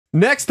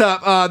Next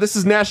up, this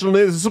is national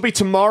news. This will be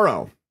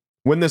tomorrow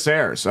when this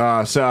airs.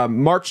 So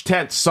March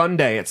 10th,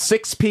 Sunday at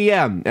 6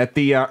 p.m. at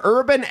the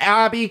Urban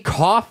Abbey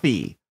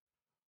Coffee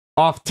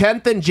off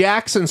 10th and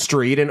Jackson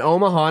Street in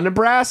Omaha,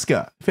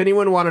 Nebraska. If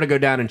anyone wanted to go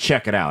down and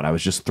check it out, I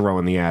was just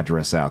throwing the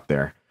address out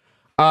there.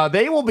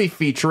 They will be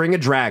featuring a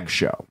drag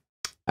show.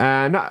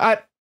 And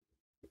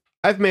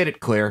I've made it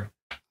clear,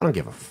 I don't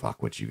give a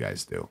fuck what you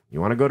guys do. You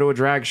want to go to a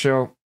drag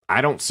show? I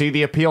don't see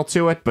the appeal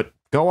to it, but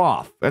go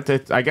off.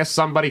 I guess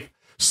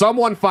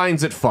someone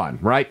finds it fun,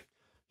 right?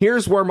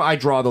 Here's where I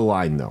draw the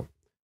line, though.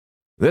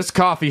 This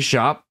coffee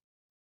shop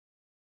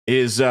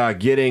is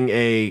getting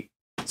a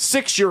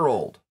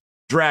 6-year-old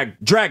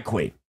drag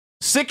queen.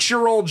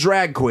 6-year-old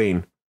drag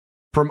queen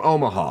from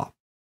Omaha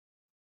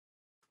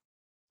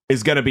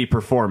is going to be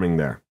performing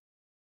there.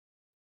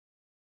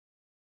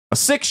 A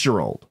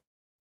 6-year-old.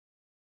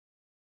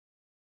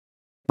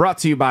 Brought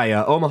to you by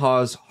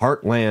Omaha's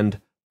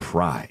Heartland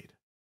Pride.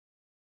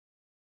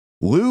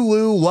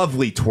 Lulu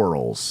Lovely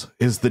Twirls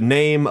is the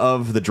name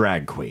of the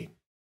drag queen.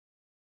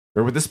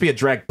 Or would this be a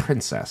drag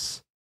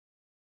princess?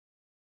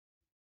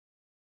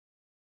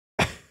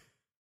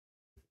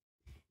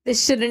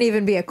 This shouldn't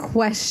even be a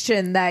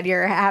question that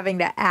you're having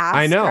to ask.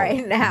 I know.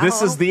 Right now.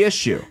 This is the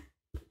issue.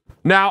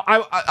 Now,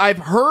 I've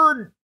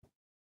heard,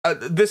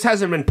 this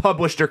hasn't been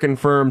published or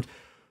confirmed,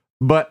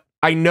 but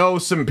I know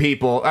some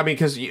people, I mean,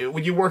 because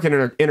when you work in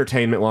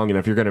entertainment long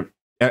enough, you're going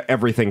to,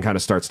 everything kind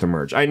of starts to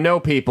merge. I know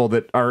people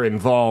that are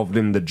involved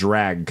in the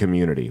drag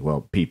community.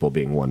 Well, people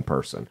being one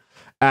person.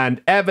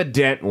 And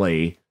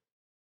evidently,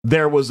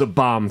 there was a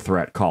bomb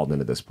threat called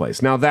into this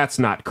place. Now, that's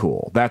not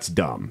cool. That's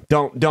dumb.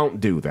 Don't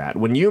do that.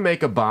 When you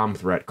make a bomb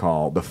threat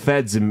call, the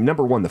feds,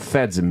 number one, the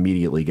feds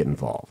immediately get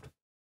involved.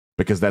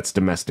 Because that's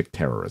domestic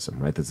terrorism,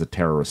 right? That's a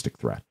terroristic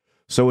threat.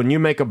 So when you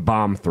make a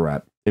bomb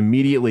threat,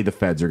 immediately the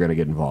feds are going to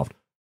get involved.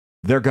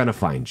 They're going to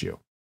find you.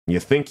 You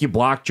think you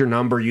blocked your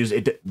number, use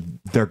it.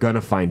 They're going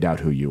to find out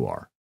who you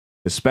are.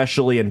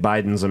 Especially in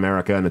Biden's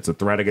America, and it's a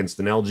threat against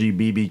an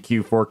LGBTQ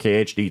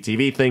 4K HD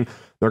TV thing.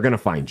 They're going to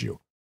find you.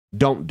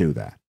 Don't do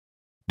that.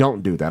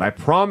 Don't do that. I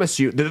promise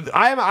you.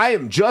 I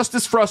am just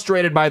as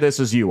frustrated by this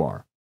as you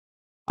are.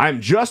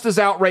 I'm just as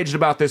outraged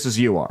about this as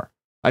you are.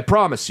 I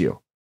promise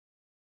you.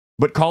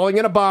 But calling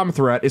it a bomb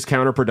threat is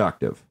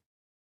counterproductive.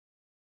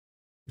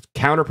 It's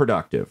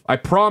counterproductive. I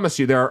promise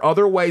you there are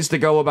other ways to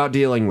go about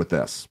dealing with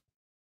this.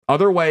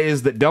 Other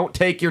ways that don't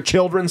take your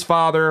children's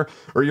father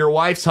or your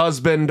wife's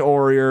husband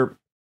or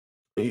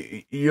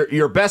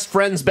your best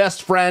friend's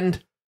best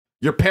friend,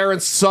 your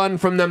parents' son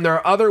from them. There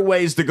are other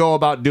ways to go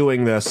about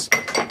doing this.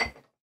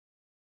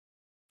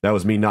 That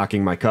was me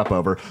knocking my cup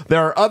over.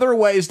 There are other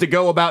ways to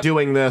go about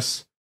doing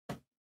this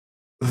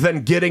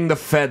than getting the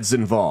feds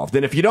involved.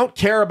 And if you don't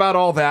care about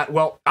all that,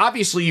 well,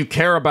 obviously you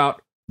care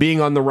about being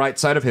on the right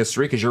side of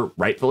history because you're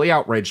rightfully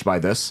outraged by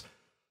this.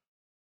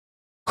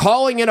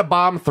 Calling it a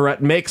bomb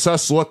threat makes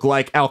us look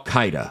like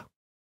Al-Qaeda.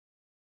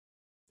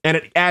 And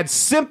it adds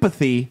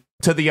sympathy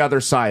to the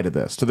other side of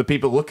this, to the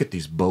people, look at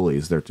these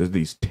bullies, they're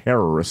these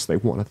terrorists, they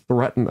want to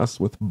threaten us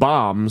with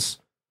bombs.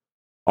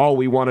 All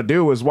we want to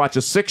do is watch a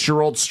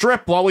 6-year-old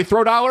strip while we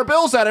throw dollar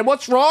bills at him.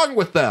 What's wrong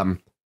with them?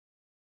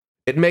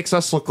 It makes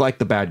us look like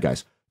the bad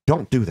guys.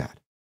 Don't do that.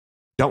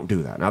 Don't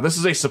do that. Now, this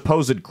is a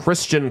supposed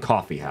Christian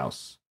coffee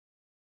house.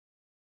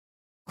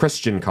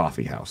 Christian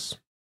coffee house.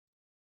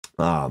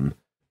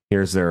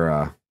 Here's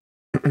their,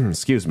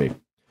 excuse me.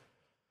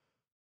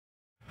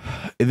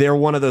 They're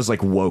one of those,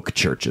 like, woke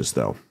churches,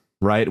 though,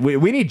 right?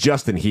 We need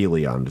Justin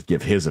Healy on to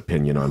give his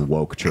opinion on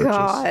woke churches.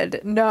 God,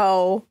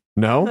 no.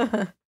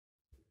 No?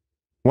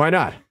 Why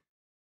not?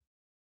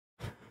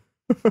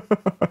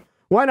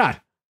 Why not?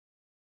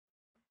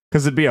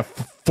 Because it'd be a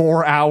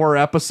 4-hour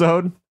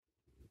episode?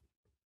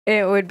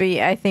 It would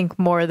be, I think,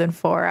 more than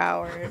 4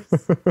 hours.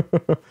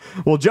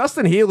 Well,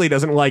 Justin Healy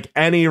doesn't like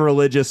any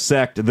religious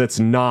sect that's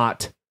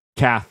not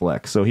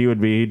Catholic. So he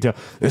would be,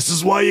 this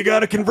is why you got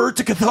to convert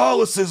to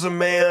Catholicism,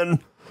 man.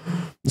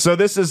 So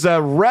this is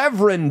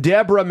Reverend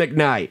Deborah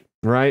McKnight,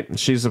 right?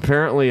 She's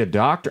apparently a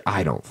doctor.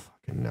 I don't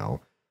fucking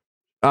know.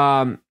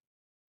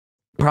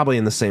 Probably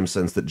in the same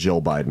sense that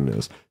Jill Biden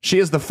is. She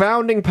is the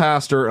founding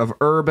pastor of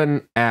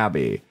Urban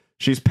Abbey.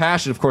 She's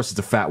passionate. Of course, it's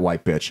a fat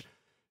white bitch.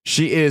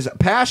 She is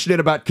passionate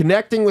about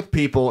connecting with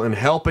people and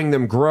helping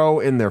them grow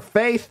in their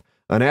faith,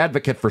 an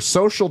advocate for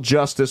social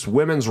justice,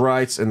 women's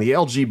rights, and the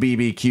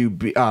LGBTQ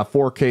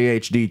 4K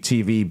HD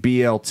TV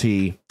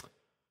BLT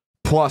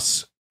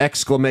plus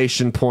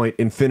exclamation point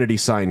infinity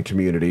sign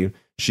community.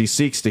 She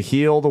seeks to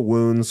heal the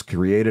wounds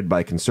created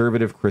by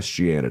conservative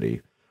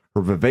Christianity.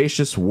 Her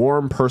vivacious,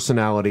 warm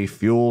personality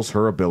fuels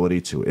her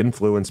ability to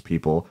influence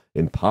people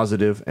in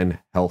positive and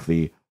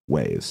healthy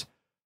ways.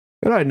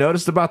 You know what I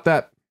noticed about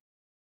that?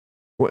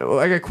 Well,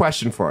 I got a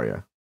question for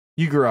you.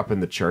 You grew up in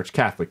the church,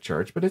 Catholic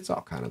church, but it's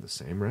all kind of the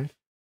same, right?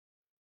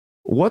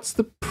 What's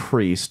the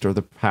priest or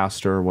the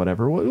pastor or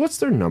whatever, what's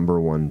their number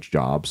one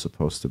job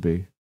supposed to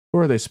be? Who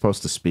are they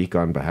supposed to speak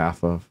on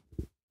behalf of?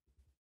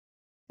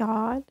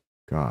 God.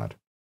 God.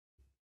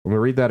 Let me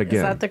read that again.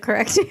 Is that the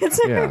correct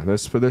answer? Yeah,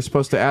 they're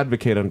supposed to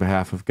advocate on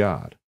behalf of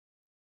God.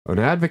 An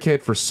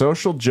advocate for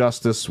social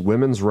justice,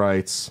 women's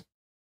rights,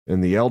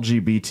 and the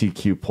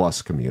LGBTQ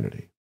plus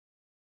community.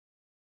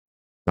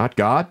 Not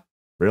God?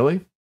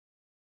 Really?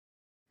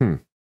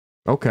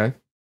 Okay.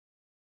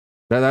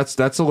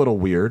 That's a little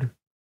weird.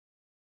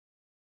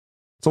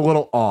 It's a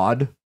little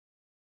odd.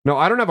 No,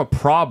 I don't have a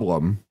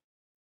problem.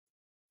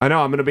 I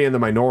know I'm going to be in the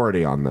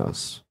minority on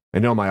this. I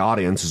know my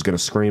audience is going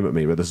to scream at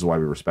me, but this is why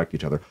we respect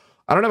each other.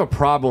 I don't have a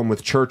problem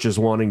with churches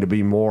wanting to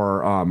be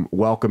more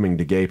welcoming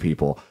to gay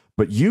people,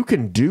 but you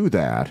can do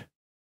that,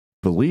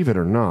 believe it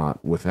or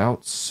not,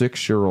 without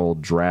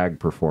 6-year-old drag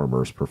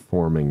performers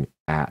performing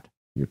at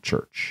your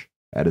church.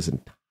 That is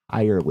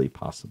entirely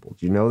possible.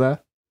 Do you know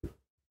that?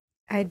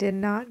 I did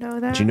not know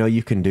that. Did you know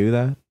you can do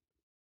that?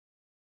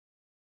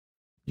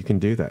 You can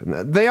do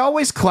that. They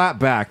always clap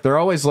back. They're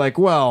always like,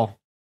 well,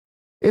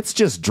 it's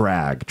just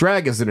drag.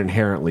 Drag isn't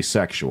inherently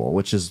sexual,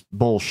 which is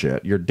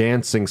bullshit. You're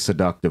dancing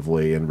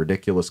seductively in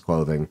ridiculous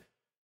clothing,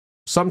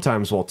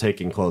 sometimes while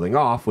taking clothing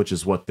off, which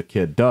is what the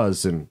kid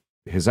does in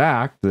his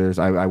act.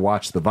 I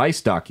watched the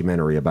Vice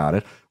documentary about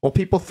it. Well,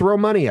 people throw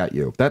money at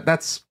you.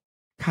 That's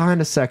kind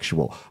of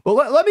sexual. But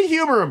let me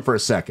humor him for a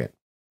second.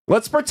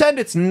 Let's pretend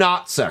it's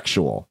not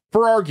sexual,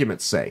 for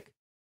argument's sake.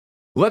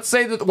 Let's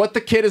say that what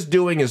the kid is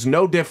doing is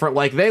no different,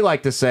 like they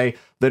like to say,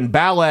 than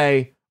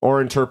ballet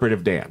or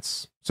interpretive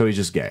dance. So he's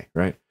just gay,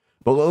 right?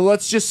 But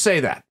let's just say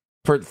that.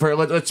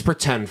 Let's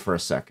pretend for a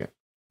second.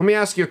 Let me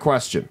ask you a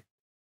question.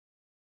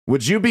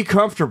 Would you be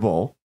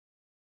comfortable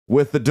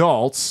with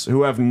adults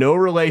who have no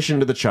relation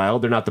to the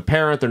child? They're not the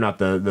parent, they're not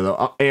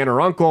the aunt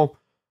or uncle,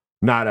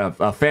 not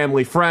a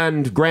family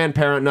friend,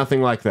 grandparent,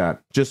 nothing like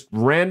that. Just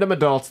random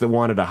adults that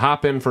wanted to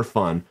hop in for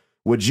fun.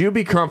 Would you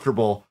be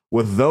comfortable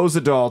with those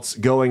adults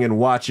going and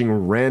watching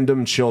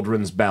random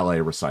children's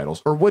ballet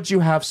recitals? Or would you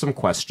have some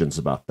questions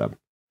about them?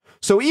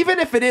 So even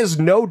if it is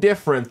no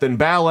different than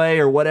ballet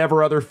or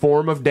whatever other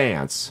form of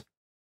dance,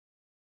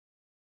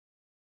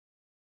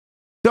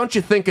 don't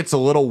you think it's a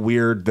little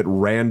weird that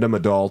random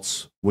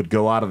adults would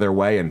go out of their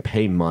way and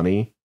pay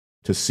money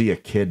to see a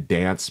kid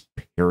dance,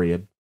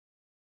 period?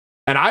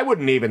 And I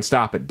wouldn't even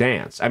stop at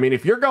dance. I mean,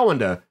 if you're going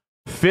to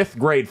 5th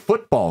grade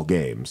football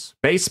games,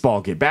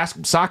 baseball game,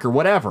 basketball, soccer,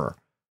 whatever,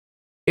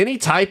 any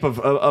type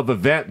of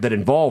event that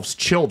involves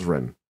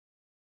children,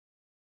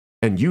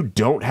 and you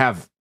don't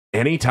have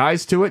any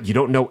ties to it, you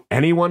don't know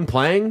anyone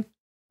playing,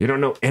 you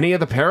don't know any of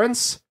the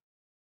parents,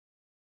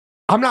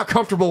 I'm not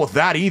comfortable with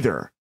that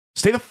either.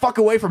 Stay the fuck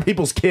away from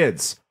people's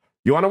kids.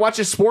 You want to watch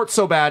a sport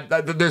so bad,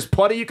 there's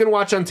plenty you can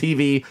watch on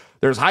TV.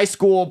 There's high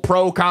school,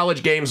 pro,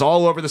 college games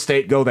all over the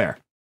state. Go there.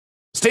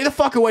 Stay the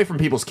fuck away from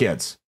people's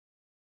kids.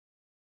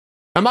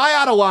 Am I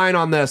out of line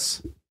on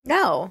this?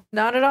 No,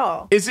 not at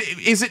all. Is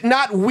it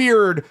not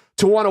weird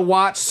to want to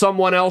watch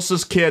someone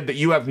else's kid that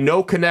you have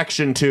no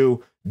connection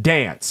to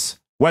dance,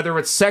 whether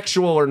it's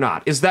sexual or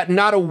not? Is that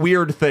not a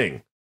weird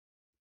thing?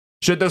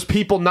 Should those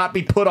people not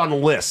be put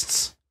on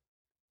lists?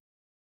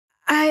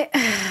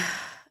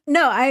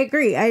 No, I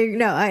agree. I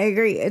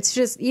agree. It's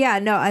just,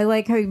 I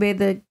like how you made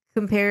the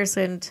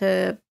comparison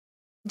to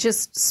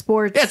just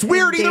sports. Yeah, it's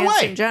weird either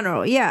way. In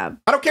general, yeah.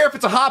 I don't care if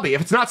it's a hobby,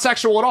 if it's not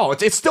sexual at all.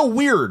 It's still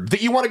weird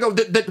that you want to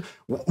go.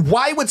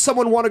 Why would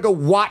someone want to go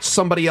watch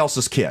somebody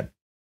else's kid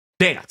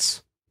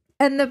dance?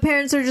 And the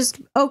parents are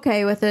just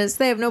okay with this.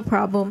 They have no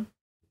problem.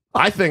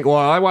 I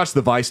watched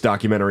the Vice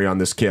documentary on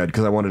this kid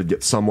because I wanted to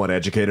get somewhat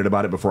educated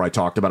about it before I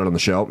talked about it on the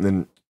show. And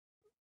then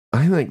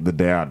I think the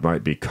dad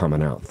might be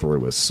coming out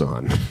through his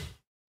son.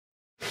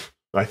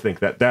 I think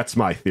that's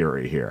my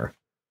theory here.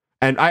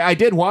 And I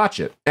did watch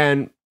it,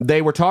 and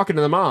they were talking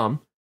to the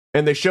mom,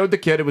 and they showed the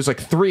kid, it was like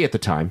 3 at the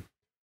time,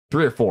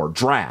 3 or 4,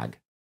 drag.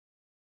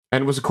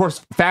 And was, of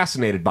course,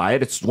 fascinated by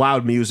it. It's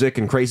loud music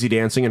and crazy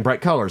dancing and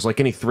bright colors, like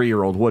any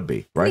 3-year-old would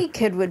be, right? Any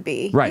kid would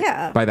be. Right,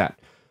 yeah. by that.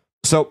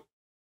 So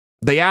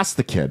they asked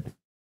the kid,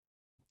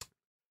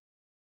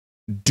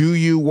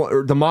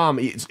 the mom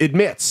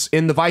admits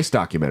in the Vice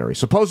documentary,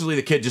 supposedly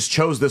the kid just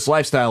chose this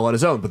lifestyle on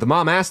his own, but the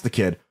mom asked the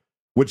kid,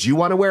 would you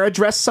want to wear a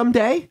dress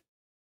someday?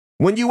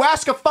 When you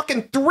ask a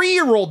fucking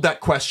 3-year-old that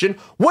question,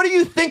 what do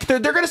you think? They're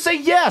going to say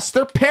yes.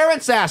 Their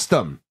parents asked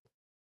them.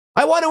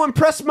 I want to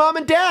impress mom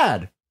and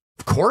dad.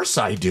 Of course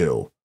I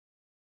do.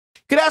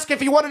 Could ask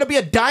if he wanted to be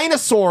a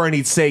dinosaur and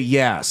he'd say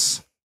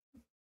yes.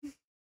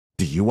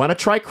 Do you want to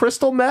try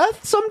crystal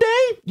meth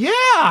someday?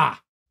 Yeah.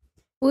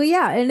 Well,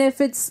 yeah. And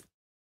if it's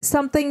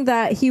something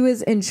that he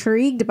was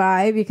intrigued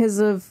by because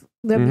of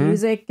the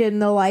music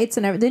and the lights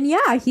and everything,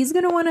 yeah, he's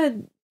going to want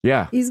to.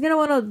 Yeah. He's going to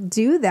want to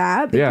do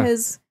that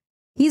because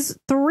he's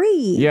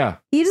 3. Yeah.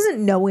 He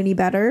doesn't know any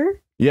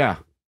better. Yeah.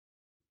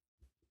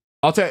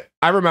 I'll tell you,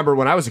 I remember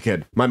when I was a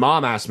kid, my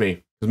mom asked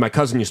me, because my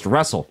cousin used to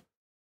wrestle.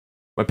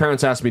 My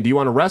parents asked me, do you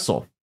want to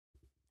wrestle?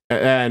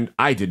 And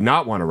I did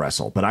not want to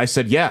wrestle, but I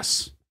said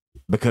yes,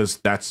 because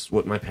that's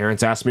what my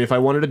parents asked me if I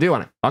wanted to do,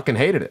 and I fucking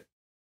hated it.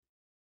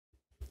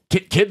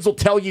 Kids will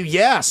tell you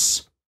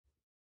yes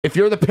if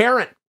you're the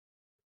parent,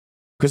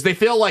 because they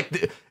feel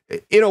like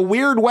in a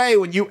weird way,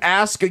 when you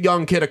ask a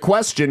young kid a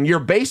question, you're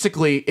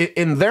basically,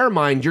 in their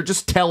mind, you're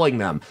just telling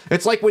them.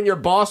 It's like when your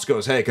boss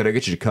goes, hey, could I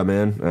get you to come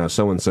in?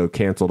 So-and-so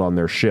canceled on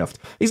their shift.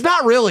 He's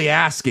not really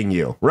asking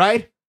you,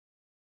 right?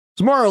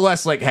 It's more or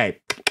less like,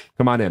 hey,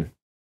 come on in.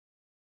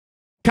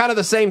 Kind of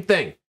the same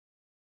thing.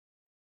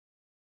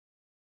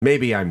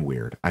 Maybe I'm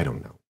weird. I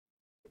don't know.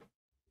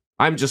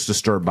 I'm just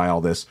disturbed by all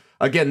this.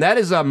 Again, that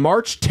is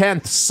March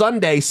 10th,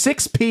 Sunday,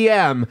 6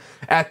 p.m.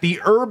 at the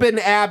Urban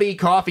Abbey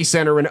Coffee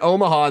Center in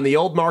Omaha in the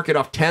Old Market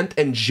off 10th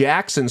and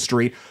Jackson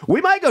Street. We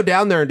might go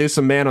down there and do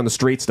some man on the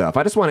street stuff.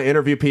 I just want to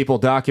interview people,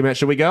 document.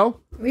 Should we go?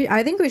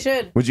 I think we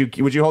should. Would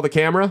you hold the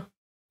camera?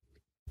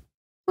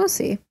 We'll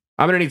see.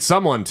 I'm going to need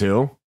someone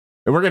to.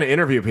 And we're going to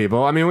interview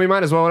people. I mean, we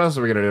might as well. What else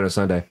are we going to do on a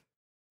Sunday?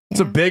 It's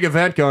a big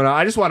event going on.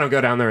 I just want to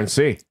go down there and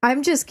see. I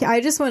just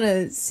want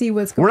to see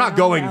what's going on. We're not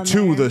going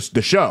to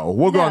the show.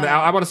 We'll go on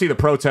I want to see the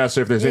protests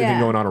if there's anything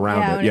going on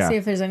around it. I want to see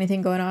if there's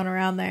anything going on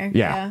around there.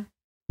 Yeah.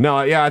 No,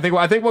 I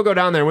think we'll go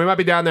down there. We might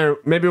be down there.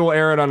 Maybe we'll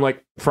air it on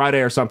like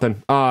Friday or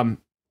something.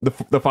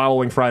 The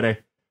following Friday.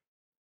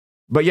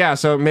 But yeah,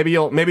 so maybe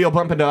you'll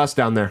bump into us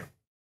down there.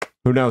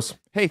 Who knows?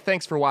 Hey,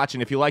 thanks for watching.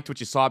 If you liked what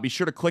you saw, be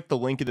sure to click the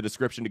link in the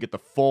description to get the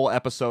full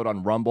episode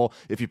on Rumble.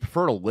 If you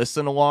prefer to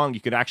listen along,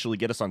 you could actually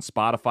get us on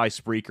Spotify,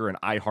 Spreaker,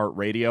 and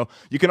iHeartRadio.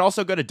 You can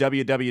also go to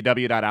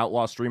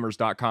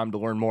www.outlawstreamers.com to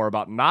learn more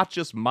about not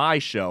just my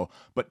show,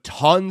 but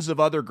tons of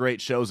other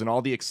great shows and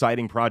all the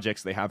exciting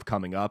projects they have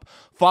coming up.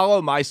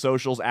 Follow my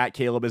socials at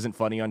Caleb Isn't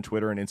Funny on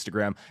Twitter and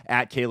Instagram,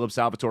 at Caleb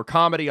Salvatore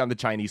Comedy on the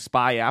Chinese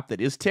Spy app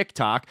that is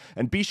TikTok,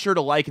 and be sure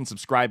to like and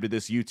subscribe to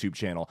this YouTube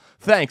channel.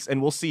 Thanks,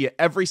 and we'll see you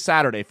every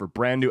Saturday for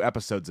brand new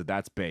episodes of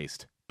That's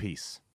Based. Peace.